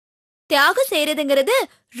தியாகம் செய்யறதுங்கிறது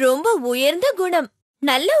ரொம்ப உயர்ந்த குணம்.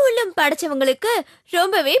 நல்ல உள்ளம் படைச்சவங்களுக்கு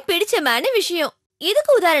ரொம்பவே பிடிச்சமான விஷயம்.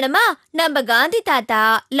 இதுக்கு உதாரணமா நம்ம காந்தி தாத்தா,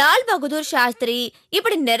 லால் பகதூர் சாஸ்திரி,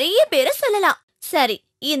 இப்படி நிறைய பேரை சொல்லலாம். சரி,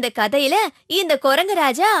 இந்த கதையில இந்த குரங்கு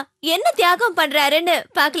ராஜா என்ன தியாகம் பண்றாருன்னு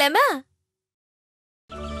பார்க்கலாமா?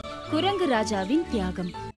 குரங்கு ராஜாவின்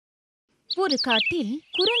தியாகம். ஒரு காட்டில்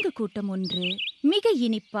குரங்கு கூட்டம் ஒன்று மிக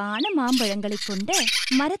இனிப்பான மாம்பழங்களை கொண்ட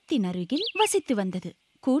மரத்தின் அருகில் வசித்து வந்தது.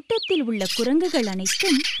 கூட்டத்தில் உள்ள குரங்குகள்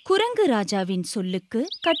அனைத்தும் குரங்கு ராஜாவின் சொல்லுக்கு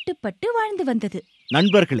கட்டுப்பட்டு வாழ்ந்து வந்தது.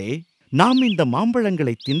 நண்பர்களே, நாம் இந்த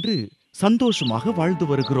மாம்பழங்களை தின்று சந்தோஷமாக வாழ்ந்து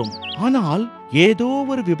வருகிறோம். ஆனால் ஏதோ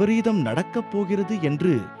ஒரு விபரீதம் நடக்கப் போகிறது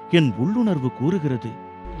என்று என் உள்ளுணர்வு கூறுகிறது.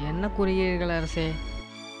 என்ன கூறுகிறீர்கள் அரசே?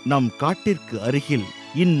 நம் காட்டிற்கு அருகில்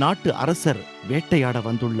இந்நாட்டு அரசர் வேட்டையாட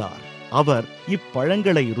வந்துள்ளார். அவர்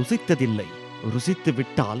இப்பழங்களை ருசித்ததில்லை. ருசித்து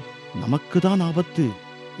விட்டால் நமக்குதான் ஆபத்து.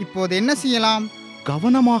 இப்போது என்ன செய்யலாம்?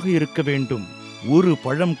 கவனமாக இருக்க வேண்டும். ஒரு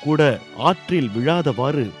பழம் கூட ஆற்றில்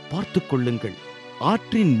விழாதவாறு பார்த்துக் கொள்ளுங்கள்.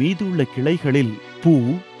 ஆற்றின் மீதுள்ள கிளைகளில் பூ,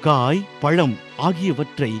 காய், பழம்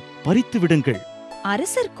ஆகியவற்றை பறித்து விடுங்கள்.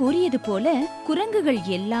 அரசர் கூறியது போல குரங்குகள்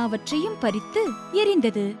எல்லாவற்றையும் பறித்து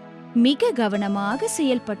எரிந்தது. மிக கவனமாக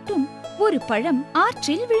செயல்பட்டும் ஒரு பழம்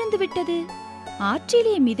ஆற்றில் விழுந்துவிட்டது.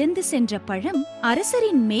 ஆற்றிலே மிதந்து சென்ற பழம்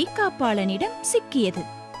அரசரின் மெய்காப்பாளனிடம் சிக்கியது.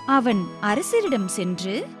 அவன் அரசரிடம்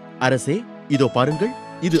சென்று, அரசே, இதோ பாருங்கள்,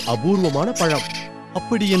 இது அபூர்வமான பழம்.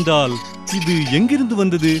 அப்படி என்றால் இது எங்கிருந்து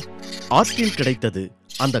வந்தது? ஆற்றில் கிடைத்தது.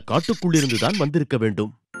 அந்த காட்டுக்குள்ளிருந்துதான் வந்திருக்க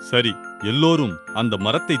வேண்டும். சரி, எல்லோரும் அந்த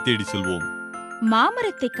மரத்தை தேடி செல்வோம்.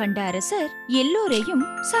 மாமரத்தை கண்ட அரசர் எல்லோரையும்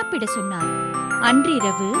சாப்பிட சொன்னார்.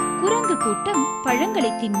 அன்றிரவு குரங்கு கூட்டம்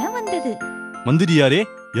பழங்களை தின்ன வந்தது. மந்திரியாரே,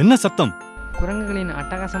 என்ன சத்தம்? குரங்குகளின்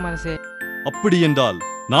அட்டகாசம் அரசே. அப்படி என்றால்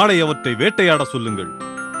நாளை அவற்றை வேட்டையாட சொல்லுங்கள்.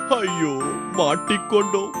 ஐயோ,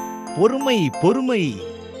 மாட்டிக்கொண்டோம். பொறுமை, பொறுமை.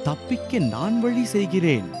 தப்பிக்க நான் வழி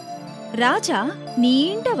செய்கிறேன். ராஜா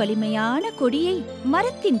நீண்ட வலிமையான கொடியை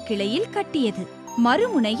மரத்தின் கிளையில் கட்டியது.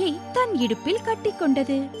 மறுமுனையை தன் இடுப்பில்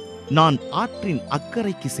கட்டிக்கொண்டது. நான் ஆற்றின்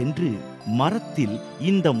அக்கறைக்கு சென்று மரத்தில்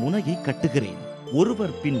இந்த முனையை கட்டுகிறேன்.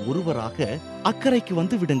 ஒருவர் பின் ஒருவராக அக்கறைக்கு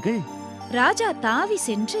வந்து விடுங்கள். ராஜா தாவி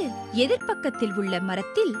சென்று எதிர்ப்பக்கத்தில் உள்ள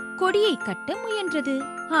மரத்தில் கொடியை கட்ட முயன்றது.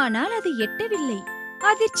 ஆனால் அது எட்டவில்லை.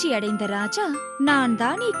 அதிர்ச்சி அடைந்த ராஜா, நான்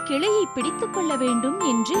தான் இக்கிளையை பிடித்துக் கொள்ள வேண்டும்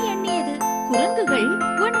என்று எண்ணியது. குரங்குகள்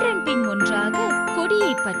ஒன்றன் பின் ஒன்றாக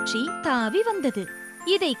கொடியை பற்றி தாவி வந்தது.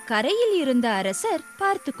 இதை கரையில் இருந்த அரசர்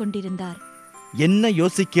பார்த்து கொண்டிருந்தார். என்ன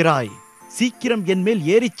யோசிக்கிறாய்? சீக்கிரம் என் மேல்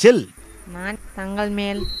ஏறிச் செல். நான் தங்கள்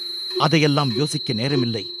மேல். அதையெல்லாம் யோசிக்க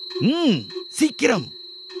நேரமில்லை. சீக்கிரம்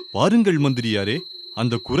பாருங்கள் மந்திரியாரே,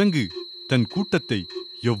 அந்த குரங்கு தன் கூட்டத்தை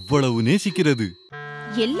எவ்வளவு நேசிக்கிறது.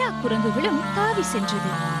 எல்லா குரங்குகளும் தாவி சென்றது.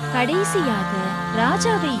 கடைசியாக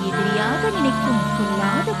ராஜாவை எதிரியாக நினைக்கும்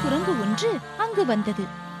கொல்லாத குரங்கு ஒன்று அங்கு வந்தது.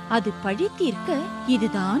 அது பழி தீர்க்க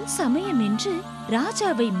இதுதான் சமயம் என்று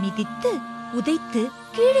ராஜாவை மிதித்து உதைத்து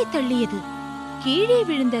கீழே தள்ளியது. கீழே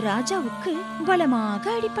விழுந்த ராஜாவுக்கு பலமாக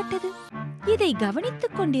அடிபட்டது. இதை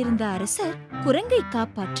கவனித்துக் கொண்டிருந்த அரசர் குரங்கை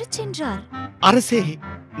காப்பாற்றச் சென்றார். அரசே,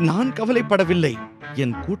 நான் கவலைப்படவில்லை.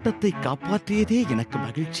 என் கூட்டத்தை காப்பாற்றியதே எனக்கு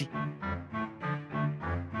மகிழ்ச்சி.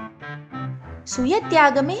 சுய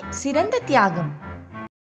தியாகமே சிறந்த தியாகம்.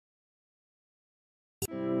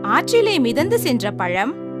 ஆற்றிலே மிதந்து சென்ற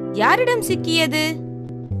பழம் யாரிடம் சிக்கியது?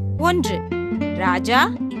 1 ராஜா,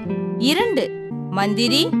 2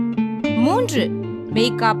 மந்திரி, 3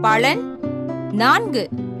 மெய்காப்பாளன், 4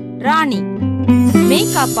 ராணி.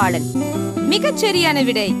 மெய்காப்பாளன் மிகச் சரியான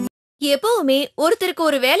விடை. எப்பவுமே ஒருத்தருக்கு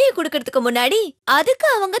ஒரு வேலையை கொடுக்கறதுக்கு முன்னாடி அதுக்கு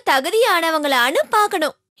அவங்க தகுதியானவங்களான்னு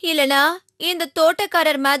பார்க்கணும். இல்லனா இந்த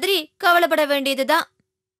தோட்டக்காரர் மாதிரி கவலைப்பட வேண்டியதுதான்.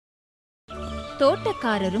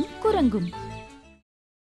 தோட்டக்காரரும் குரங்கும்.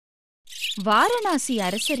 வாரணாசி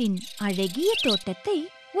அரசரின் அழகிய தோட்டத்தை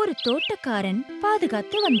ஒரு தோட்டக்காரன்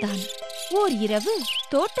பாதுகாத்து வந்தான். ஓர் இரவு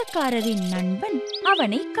தோட்டக்காரரின் நண்பன்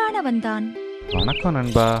அவனை காண வந்தான். வணக்கம்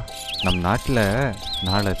நண்பா, நம் நாட்டுல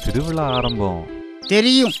நாளை திருவிழா ஆரம்பம்.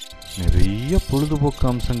 தெரியும். நிறைய பொழுதுபோக்கு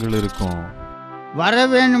அம்சங்கள் இருக்கும். வர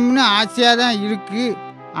வேணும்னு ஆசையா தான் இருக்கு,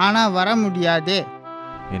 ஆனா வர முடியாதே.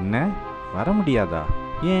 என்ன, வர முடியாதா?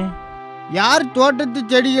 ஏன்? யார் தோட்டத்து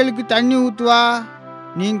செடிகளுக்கு தண்ணி ஊத்துவா?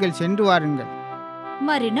 நீங்கள் சென்று வாருங்கள்.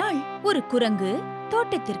 மறுநாள் ஒரு குரங்கு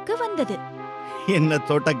தோட்டத்திற்கு வந்தது. என்ன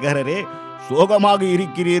தோட்டக்காரரே, சோகமாக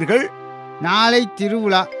இருக்கிறீர்கள்? நாளை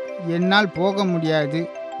திருவிழா, என்னால் போக முடியாது.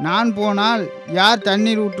 நான் போனால் யார்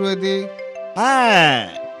தண்ணீர் ஊற்றுவது?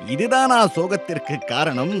 இதுதானா சோகத்திற்கு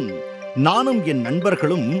காரணம்? நானும் என்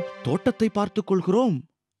நண்பர்களும் தோட்டத்தை பார்த்துக் கொள்கிறோம்.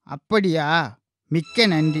 அப்படியா? மிக்க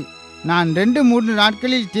நன்றி. நான் 2-3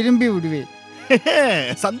 நாட்களில் திரும்பி விடுவேன்.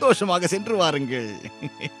 சந்தோஷமாக சென்று வாருங்கள்.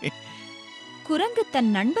 குரங்கு தன்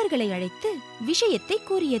நண்பர்களை அழைத்து விஷயத்தை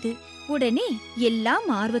கூறியது. உடனே எல்லாம்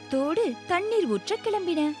ஆர்வத்தோடு தண்ணீர் ஊற்ற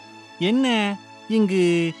கிளம்பின. என்ன இங்கு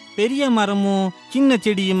பெரிய மரமும் சின்ன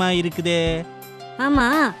செடியுமா இருக்குதே? ஆமா,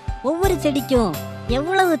 ஒவ்வொரு செடிக்கும்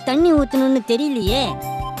எவ்வளவு தண்ணி ஊத்தணும்னு தெரியலையே.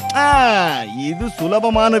 இது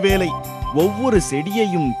சுலபமான வேலை. ஒவ்வொரு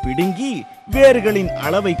செடியையும் பிடுங்கி வேர்களின்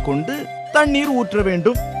அளவை கொண்டு தண்ணீர் ஊற்ற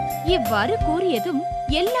வேண்டும். இவ்வாறு கூறியதும்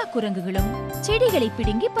எல்லா குரங்குகளும் செடிகளை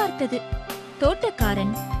பிடுங்கி பார்த்தது.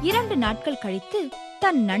 தோட்டக்காரன் 2 நாட்கள் கழித்து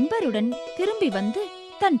தன் நண்பருடன் திரும்பி வந்து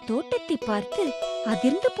தன் தோட்டத்தை பார்த்து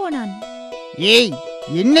அதிர்ந்து போனான். ஏய்,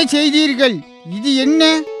 என்ன செய்தீர்கள்? இது என்ன?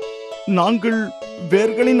 நாங்கள்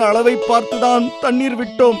வேர்களின் அளவை பார்த்துதான் தண்ணீர்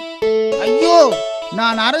விட்டோம். ஐயோ,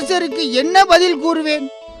 நான் அரசருக்கு என்ன பதில் கூறுவேன்?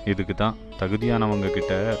 இதுக்கு தான் தகுதியானவங்க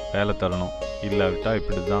கிட்ட வேலை தரணும். இல்லாவிட்டா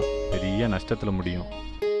இப்படிதான் பெரிய நஷ்டத்துல முடியும்.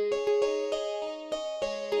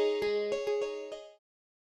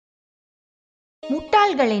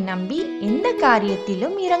 முட்டாள்களை நம்பி எந்த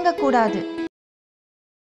காரியத்திலும் இறங்கக்கூடாது.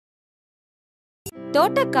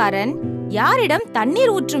 தோட்டக்காரன் யாரிடம்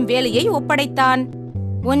தண்ணீர் ஊற்றும் வேலையை ஒப்படைத்தான்?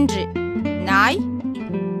 1 நாய்,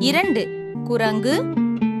 2 குரங்கு,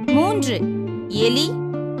 3 எலி,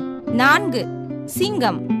 4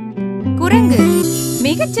 சிங்கம். குரங்கு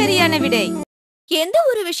மிகச்சரியான விடை. எந்த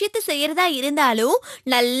ஒரு விஷயத்தை செய்யறதா இருந்தாலும்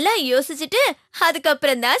நல்லா யோசிச்சுட்டு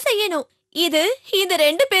அதுக்கப்புறம் தான் செய்யணும். இது இந்த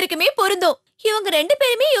 2 பேருக்குமே பொருந்தும். இவங்க 2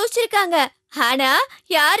 பேருமே யோசிச்சிருக்காங்க. ஆனா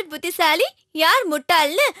யார் புத்திசாலி யார்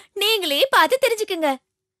முட்டாள்னு நீங்களே பார்த்து தெரிஞ்சுக்குங்க.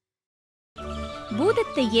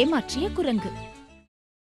 பூதத்தை ஏமாற்றிய குரங்கு.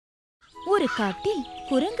 ஒரு காட்டில்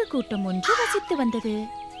குரங்கு கூட்டம் ஒன்று வசித்து வந்தது.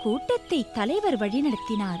 கூட்டத்தை தலைவர்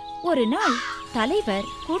வழிநடத்தினார். ஒரு நாள் தலைவர்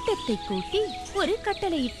கூட்டத்தை கூட்டி ஒரு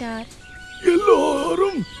கட்டளையிட்டார்.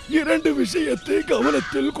 எல்லோரும் 2 விஷயத்தை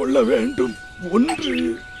கவனத்தில் கொள்ள வேண்டும். 1,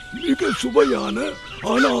 மிக சுவையான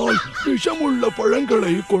ஆனால் விஷமுள்ள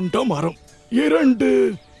பழங்களை கொண்ட மரம். 2,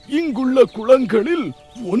 இங்குள்ள குளங்களில்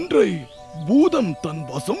ஒன்றை பூதம் தன்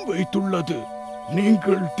வசம் வைத்துள்ளது.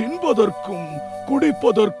 நீங்கள் தின்பதற்கும்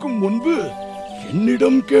குடிப்பதற்கும் முன்பு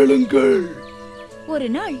என்னிடம் கேளுங்கள். ஒரு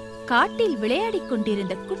நாள் காட்டில் விளையாடிக்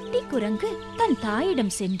கொண்டிருந்த குட்டி குரங்கு தன்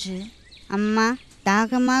தாயிடம் சென்று, அம்மா,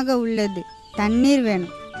 தாகமாக உள்ளது, தண்ணீர்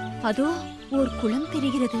வேணும். அதோ ஓர் குளம்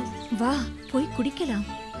தெரிகிறது, வா போய் குடிக்கலாம்.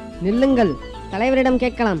 நில்லுங்கள், தலைவரிடம்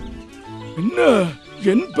கேட்கலாம். என்ன,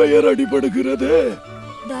 என் பெயர் அடிபடுகிறது.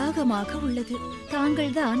 தாகமாக உள்ளது.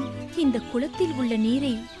 தாங்கள்தான் இந்த குளத்தில் உள்ள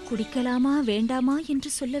நீரை குடிக்கலாமா வேண்டாமா என்று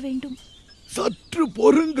சொல்ல வேண்டும். சற்று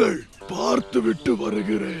பொறுங்கள், பார்த்துவிட்டு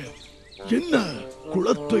வருகிறேன். என்ன,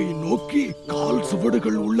 குளத்தை நோக்கி கால்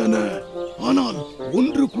சுவடுகள் உள்ளன, ஆனால்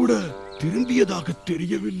ஒன்று கூட திரும்பியதாக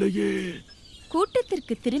தெரியவில்லையே.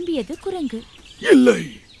 கூட்டத்திற்கு திரும்பியது குரங்கு. இல்லை,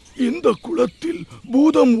 இந்த குளத்தில்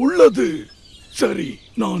பூதம் உள்ளது. சரி,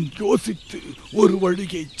 நான் யோசித்து ஒரு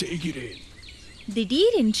வழியை செய்கிறேன்.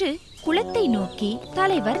 திடீரென்று குளத்தை நோக்கி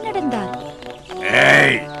தலைவர் நடந்தார்.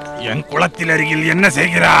 ஏய், என் குளத்தில் அருகில் என்ன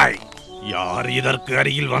செய்கிறாய்? யார் இதற்கு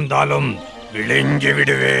அருகில் வந்தாலும் விழுங்கி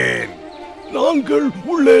விடுவேன். நாங்கள்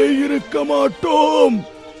உள்ளே இருக்க மாட்டோம்.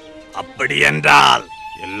 அப்படி என்றால்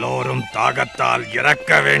எல்லோரும் தாகத்தால்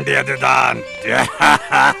இறக்க வேண்டியதுதான்.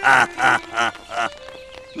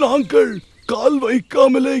 நாங்கள் கால்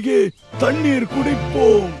வைக்காமலேயே தண்ணீர்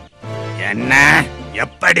குடிப்போம். என்ன,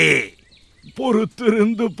 எப்படி?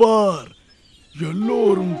 பொறுத்திருந்து பார்.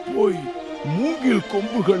 எல்லோரும் போய் மூங்கில்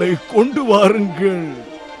கொம்புகளை கொண்டு வாருங்கள்.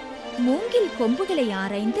 மூங்கில் கொம்புகளை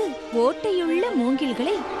ஆராய்ந்து ஓட்டையுள்ள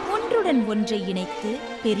மூங்கில்களை ஒன்றுடன் ஒன்றை இணைத்து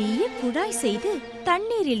பெரிய குழாய் செய்து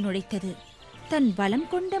தண்ணீரில் நுழைத்தது. தன் பலம்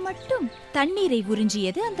கொண்ட மட்டும் தண்ணீரை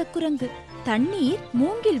உறிஞ்சியது அந்த குரங்கு. தண்ணீர்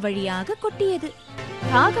மூங்கில் வழியாக கொட்டியது.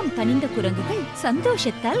 தாகம் தணிந்த குரங்குகள்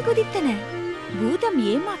சந்தோஷத்தால் குதித்தன. பூதம்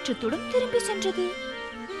ஏமாற்றத்துடன் திரும்பி சென்றது.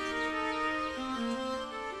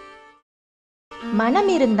 மனம்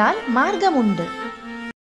இருந்தால் மார்க்கம் உண்டு.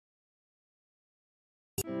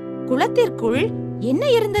 குளத்திற்குள் என்ன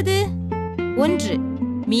இருந்தது? 1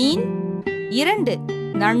 மீன், 2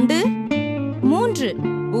 நண்டு, 3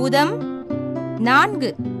 பூதம், 4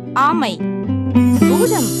 ஆமை.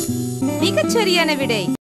 பூதம் மிகச்சரியான விடை.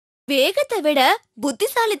 வேகத்தை விட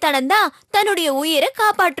புத்திசாலித்தனம் தான் தன்னுடைய உயிரை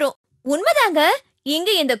காப்பாற்றும். உண்மைதாங்க.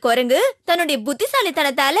 இங்க இந்த குரங்கு தன்னுடைய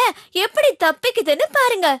புத்திசாலித்தனத்தால எப்படி தப்பிக்குதுன்னு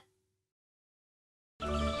பாருங்க.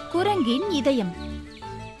 குரங்கின் இதயம்.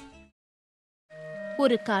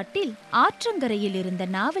 ஒரு காட்டில் ஆற்றங்கரையில் இருந்த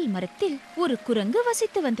நாவல் மரத்தில் ஒரு குரங்கு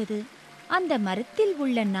வசித்து வந்தது. அந்த மரத்தில்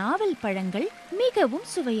உள்ள நாவல் பழங்கள் மிகவும்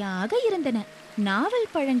சுவையாக இருந்தன. நாவல்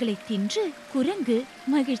பழங்களை தின்று குரங்கு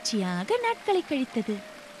மகிழ்ச்சியாக நாட்களை கழித்தது.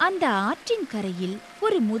 அந்த ஆற்றின் கரையில்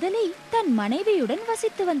ஒரு முதலை தன் மனைவியுடன்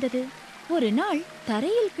வசித்து வந்தது. ஒரு நாள்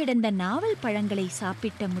தரையில் கிடந்த நாவல் பழங்களை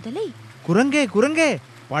சாப்பிட்ட முதலை, குரங்கே குரங்கே,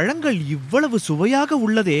 பழங்கள் இவ்வளவு சுவையாக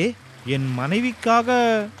உள்ளதே, என் மனைவிக்காக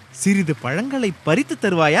சிறிது பழங்களை பறித்து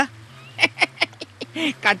தருவாயா?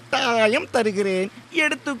 கட்டாயம் தருகிறேன்,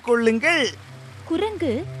 எடுத்துக்கொள்ளுங்கள்.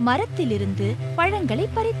 குரங்கு மரத்திலிருந்து பழங்களை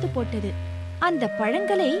பறித்து போட்டது. அந்த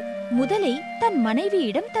பழங்களை முதலை தன்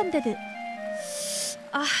மனைவியிடம் தந்தது.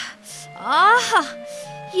 ஆஹா,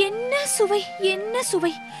 என்ன சுவை, என்ன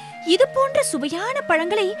சுவை! இது போன்ற சுவையான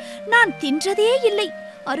பழங்களை நான் தின்றதே இல்லை.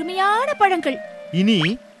 அருமையான பழங்கள். இனி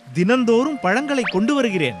தினந்தோறும் பழங்களை கொண்டு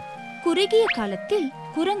வருகிறேன். குறுகிய காலத்தில்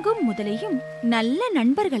குரங்கும் முதலையும் நல்ல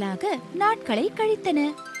நண்பர்களாக நாட்களை கழித்தன.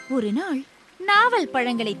 ஒரு நாள் நாவல்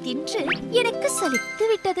பழங்களை தின்று எனக்கு சலித்து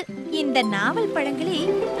விட்டது. இந்த நாவல் பழங்களே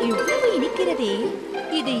எவ்வளவு இனிக்கிறதே!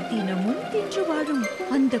 இதை தினமும் தின்று வாழும்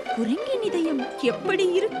அந்த குரங்கின் இதயம் எப்படி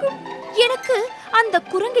இருக்கும்? எனக்கு அந்த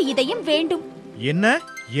குரங்கு இதயம் வேண்டும். என்ன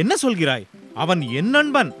என்ன சொல்கிறாய்? அவன் என்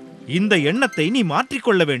நண்பன். இந்த எண்ணத்தை நீ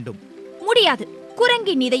மாற்றிக்கொள்ள வேண்டும். முடியாது.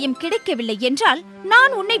 குரங்கின் இதயம் கிடைக்கவில்லை என்றால்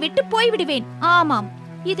நான் உன்னை விட்டு போய்விடுவேன். ஆமாம்.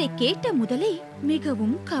 இதை கேட்ட முதலை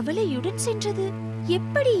மிகவும் கவலையுடன் சென்றது.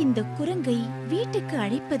 எப்படி இந்த குரங்கை வீட்டுக்கு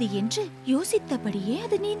அழைப்பது என்று யோசித்தபடியே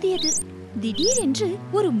அது நீந்தியது. திடீரென்று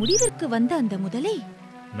ஒரு முடிவிற்கு வந்த அந்த முதலை,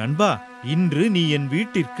 நண்பா, இன்று நீ என்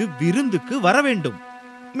வீட்டிற்கு விருந்துக்கு வர வேண்டும்.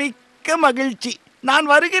 மிக்க மகிழ்ச்சி, நான்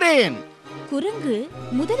வருகிறேன். குரங்கு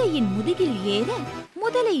முதலையின் முதுகில் ஏற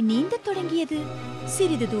முதலை நீந்தத் தொடங்கியது.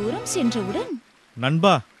 சிறிது தூரம் சென்றவுடன்,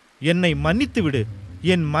 நண்பா, என்னை மன்னித்து விடு.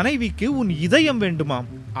 என் மனைவிக்கு உன் இதயம் வேண்டுமாம்.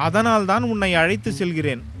 அதனால்தான் உன்னை அழைத்து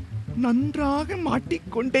செல்கிறேன். நன்றாக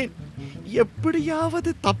மாட்டிக்கொண்டேன்.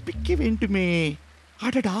 எப்படியாவது தப்பிக்க வேண்டுமே.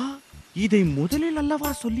 அடடா, இதை முதலில்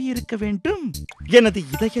அல்லவா சொல்லி இருக்க வேண்டும். எனது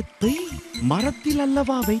இதயத்தை மரத்தில்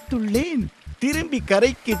அல்லவா வைத்துள்ளேன். திரும்பி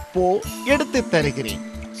கரைக்கு போ, எடுத்து தருகிறேன்.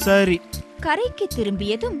 சரி. கரைக்கு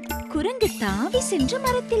திரும்பியதும் குரங்கு தாவி சென்று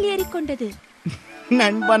மரத்தில் ஏறிக்கொண்டது.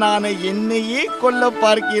 நண்பனான என்னையே கொல்ல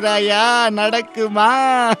பார்க்கிறாயா? நடக்குமா?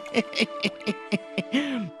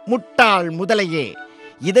 முட்டாள் முதலையே,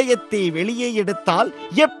 இதயத்தை வெளியே எடுத்தால்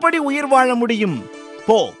எப்படி உயிர் வாழ முடியும்?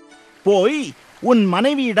 போய் உன்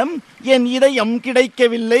மனைவியிடம் என் இதயம்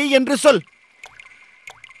கிடைக்கவில்லை என்று சொல்.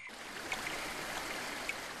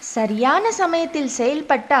 சரியான சமயத்தில்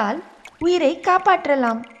செயல்பட்டால் உயிரை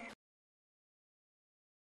காப்பாற்றலாம்.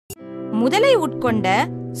 முதலை உட்கொண்ட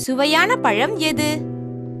சுவையான பழம் எது?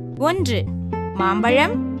 1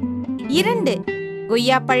 மாம்பழம், 2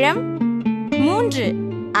 கொய்யாப்பழம், 3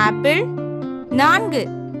 ஆப்பிள், 4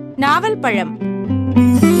 நாவல் பழம்.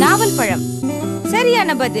 நாவல் பழம்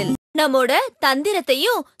சரியான பதில். நம்மோட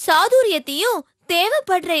தந்திரத்தையும் சாதுரியத்தையும்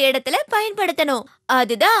தேவைப்படுற இடத்துல பயன்படுத்தணும்.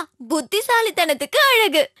 அதுதான் புத்திசாலித்தனத்துக்கு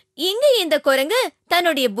அழகு. இங்க இந்த குரங்கு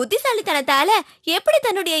தன்னுடைய புத்திசாலித்தனத்தால எப்படி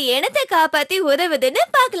தன்னுடைய எண்ணத்தை காப்பாத்தி உதவுதுன்னு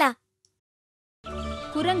பார்க்கலாம்.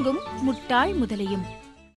 குரங்கும் முட்டாள் முதலையும்.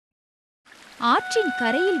 ஆற்றின்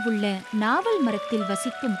கரையில் உள்ள நாவல் மரத்தில்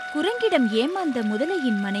வசிக்கும் குரங்கிடம் ஏமாந்த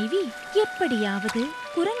முதலையின் மனைவி எப்படியாவது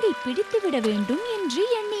குரங்கை பிடித்துவிட வேண்டும் என்று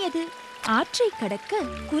எண்ணியது. ஆற்றை கடக்க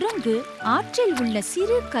குரங்கு ஆற்றில் உள்ள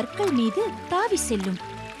சிறு கற்கள் மீது தாவி செல்லும்.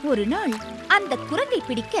 ஒரு நாள் அந்த குரங்கை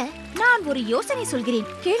பிடிக்க நான் ஒரு யோசனை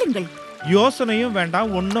சொல்கிறேன், கேளுங்கள். யோசனையும்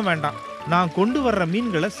வேண்டாம், ஒன்னும் வேண்டாம். நான் கொண்டு வர்ற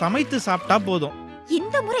மீன்களை சமைத்து சாப்பிட்டா போதும்.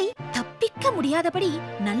 இந்த முறை தப்பிக்க முடியாதபடி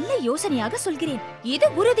நல்ல யோசனையாக சொல்கிறேன், இது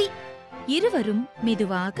உறுதி. இருவரும்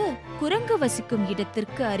மெதுவாக குரங்கு வசிக்கும்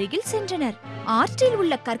இடத்திற்கு அருகில் சென்றனர். ஆற்றில்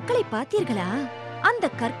உள்ள கற்களை பார்த்தீர்களா? அந்த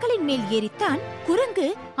கற்களின் மேல் ஏறித்தான் குரங்கு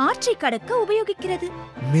ஆற்றை கடக்க உபயோகிக்கிறது.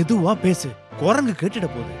 மெதுவா பேசு, குரங்கு கேட்டிட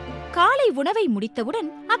போகுது. காலை உணவை முடித்தவுடன்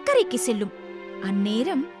அக்கறைக்கு செல்லும்.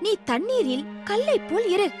 அந்நேரம் நீ தண்ணீரில் கல்லை போல்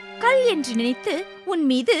இரு. கல் என்று நினைத்து உன்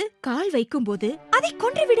மீது கால் வைக்கும்போது அதை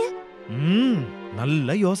கொன்றுவிடு.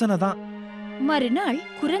 நல்ல யோசனை தான். மறுநாள்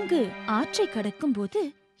குரங்கு ஆற்றை கடக்கும் போது,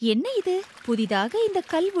 என்ன இது, புதிதாக இந்த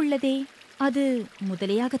கல் உள்ளதே, அது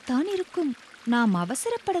முதலையாகத்தான் இருக்கும். நாம்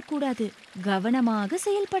அவசரப்படக்கூடாது, கவனமாக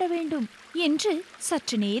செயல்பட வேண்டும் என்று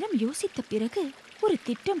சற்று நேரம் யோசித்த பிறகு ஒரு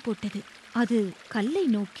திட்டம் போட்டது. அது கல்லை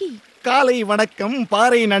நோக்கி, காலை வணக்கம்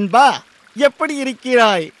பாறை நண்பா, எப்படி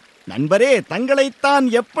இருக்கிறாய்? நண்பரே, தங்களைத்தான்,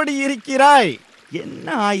 எப்படி இருக்கிறாய்?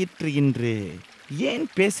 என்ன ஆயிற்று இன்று? ஏன்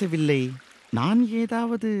பேசவில்லை? நான்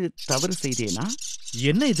ஏதாவது தவறு செய்தேனா?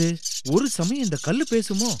 என்ன இது, ஒரு சமயம் இந்த கல்லு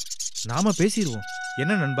பேசுமோ? நாம பேசிடுவோம்.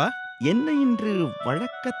 என்ன நண்பா? என்ன இன்று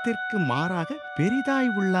வழக்கத்திற்கு மாறாக பெரிதாய்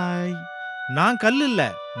உள்ளாய்? நான் கல்லு இல்ல,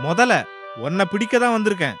 முதல்ல உன்னை பிடிக்கதான்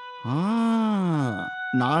வந்திருக்கேன்.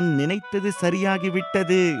 நான் நினைத்தது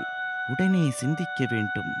சரியாகிவிட்டது. உடனே சிந்திக்க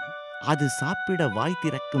வேண்டும். அது சாப்பிட வாய்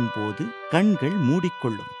திறக்கும் போது கண்கள்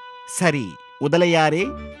மூடிக்கொள்ளும். சரி, முதலையாரே,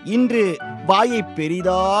 இன்று வாயை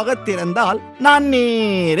பெரிதாக திறந்தால் நான்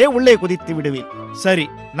நேரே உள்ளே குதித்து விடுவேன். சரி,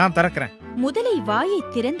 நான் திறக்கிறேன். முதலை வாயை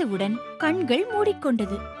திறந்தவுடன் கண்கள்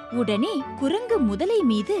மூடிக்கொண்டது. உடனே குரங்கு முதலை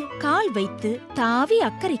மீது கால் வைத்து தாவி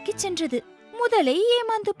அக்கறைக்கு சென்றது. முதலை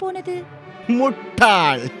ஏமாந்து போனது.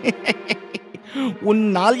 முட்டாள்!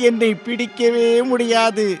 உன்னால் என்னை பிடிக்கவே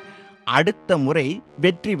முடியாது. அடுத்த முறை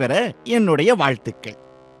வெற்றி பெற என்னுடைய வாழ்த்துக்கள்.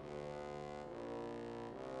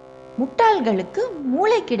 முட்டாள்களுக்கு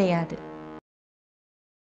மூளை கிடையாது.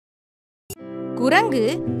 குரங்கு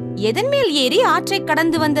எதன் மேல் ஏறி ஆற்றை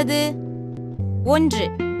கடந்து வந்தது? 1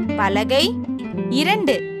 பலகை,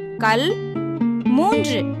 2 கல்,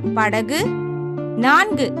 3 படகு,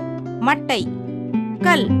 4 மட்டை.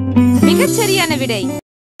 கல். மிகச்சரியான விடை.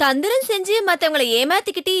 தந்திரம் செஞ்சு மத்தவங்களை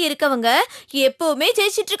ஏமாத்திக்கிட்டே இருக்கவங்க எப்பவுமே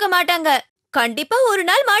ஜெயிச்சிட்டு இருக்க மாட்டாங்க. கண்டிப்பா ஒரு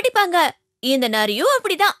நாள் மாட்டிப்பாங்க. இந்த நரியும்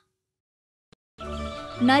அப்படிதான்.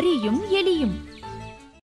 நரியும் எலியும்.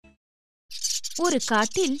 ஒரு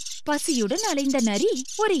காட்டில் பசியுடன் அலைந்த நரி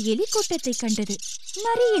ஒரு எலி கூட்டத்தை கண்டது.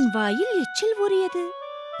 நரியின் வாயில் எச்சில் ஊறியது.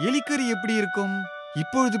 எலிக்கறி எப்படி இருக்கும்?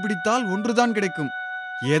 இப்பொழுது பிடித்தால் ஒன்றுதான் கிடைக்கும்.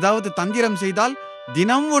 ஏதாவது தந்திரம் செய்தால்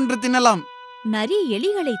தினம் ஒன்று தின்னலாம். நரி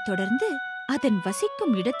எலிகளை தொடர்ந்து அதன்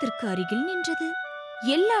வசிக்கும் இடத்திற்கு அருகில் நின்றது.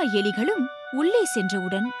 எல்லா எலிகளும் உள்ளே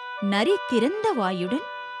சென்றவுடன் நரி திறந்த வாயுடன்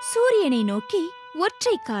சூரியனை நோக்கி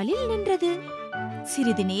ஒற்றை காலில் நின்றது.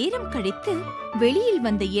 சிறிது நேரம் கழித்து வெளியில்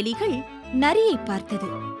வந்த எலிகள் நரியை பார்த்தது.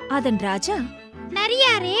 அதன் ராஜா,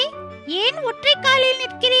 நரியாரே, ஏன் ஒற்றை காலில்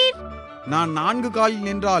நிற்கிறீர்? நான் 4 காலில்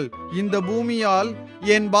நின்றால் இந்த பூமியால்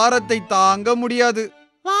என் பாரத்தை தாங்க முடியாது.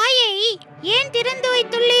 வாயை ஏன் திறந்து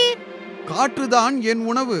வைத்துள்ளீர்? காற்றுதான் என்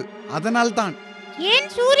உணவு, அதனால்தான். ஏன்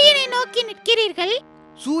சூரியனை நோக்கி நிற்கிறீர்கள்?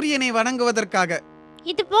 சூரியனை வணங்குவதற்காக.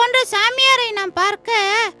 இது போன்ற சாமியாரை நாம் பார்க்க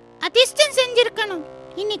அதிர்ஷ்டம் செஞ்சிருக்கணும்.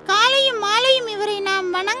 இனி காலையும் மாலையும் இவரை நாம்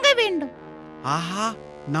வணங்க வேண்டும். ஆஹா,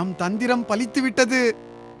 நம் தந்திரம் பலித்து விட்டது.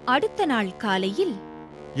 அடுத்த நாள் காலையில்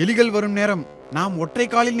எலிகள் வரும் நேரம் நாம் ஒற்றை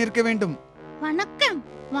காலில் நிற்க வேண்டும். வணக்கம்,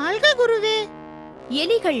 வாழ்க குருவே.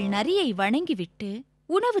 எலிகள் நரியை வணங்கிவிட்டு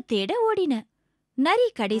உணவு தேட ஓடின. நரி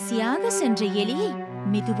கடைசியாக சென்ற எலியை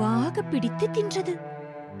மெதுவாக பிடித்து தின்றது.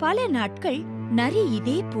 பல நாட்கள் நரி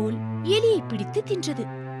இதே போல் எலியை பிடித்து தின்றது.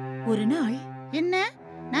 ஒரு நாள், என்ன,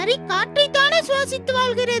 நரி காற்றைத்தானே சுவாசித்து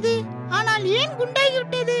வாழ்கிறது, ஆனால் ஏன்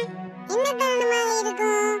குண்டாகிவிட்டது?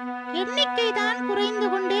 எண்ணிக்கை தான் குறைந்து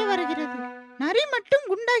கொண்டே வருகிறது. நரி மட்டும்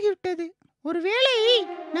குண்டாகிவிட்டது. ஒருவேளை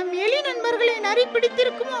நம் எலி நண்பர்களை நரி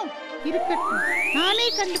பிடித்திருக்குமோ? இருக்கட்டும், நானே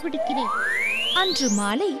கண்டுபிடிக்கிறேன். அன்று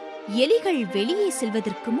மாலை எலிகள் வெளியே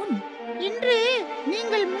செல்வதற்கு முன், இன்று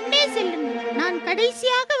நீங்கள் முன்னே செல்லுங்கள், நான்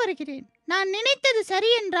கடைசியாக வருகிறேன். நான் நினைத்தது சரி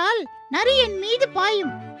என்றால் நரி என் மீது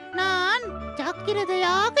பாயும். நான்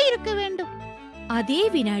ஜாக்கிரதையாக இருக்க வேண்டும். அதே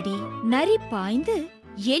வினாடி நரி பாய்ந்து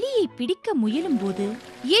எலியை பிடிக்க முயலும் போது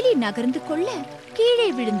எலி நகர்ந்து கொள்ள கீழே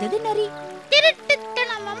விழுந்தது நரி.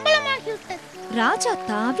 திருட்டுத்தனம் அம்பலமாகிவிட்டது. ராஜா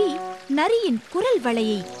தாவி நரியின் குரல்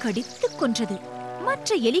வளையை கடித்து கொன்றது.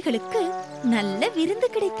 மற்ற எலிகளுக்கு நல்ல விருந்து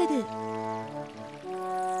கிடைத்தது.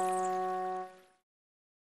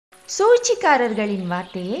 சூழ்ச்சிக்காரர்களின்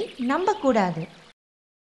வார்த்தையை நம்பக்கூடாது.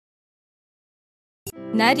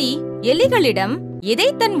 நரி எலிகளிடம் எதை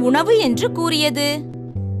தன் உணவு என்று கூறியது?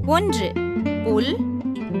 1 புல்,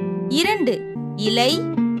 2 இலை,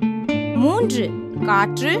 3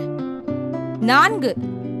 காற்று, 4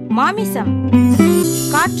 மாமிசம்.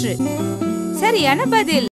 காற்று சரியான பதில்.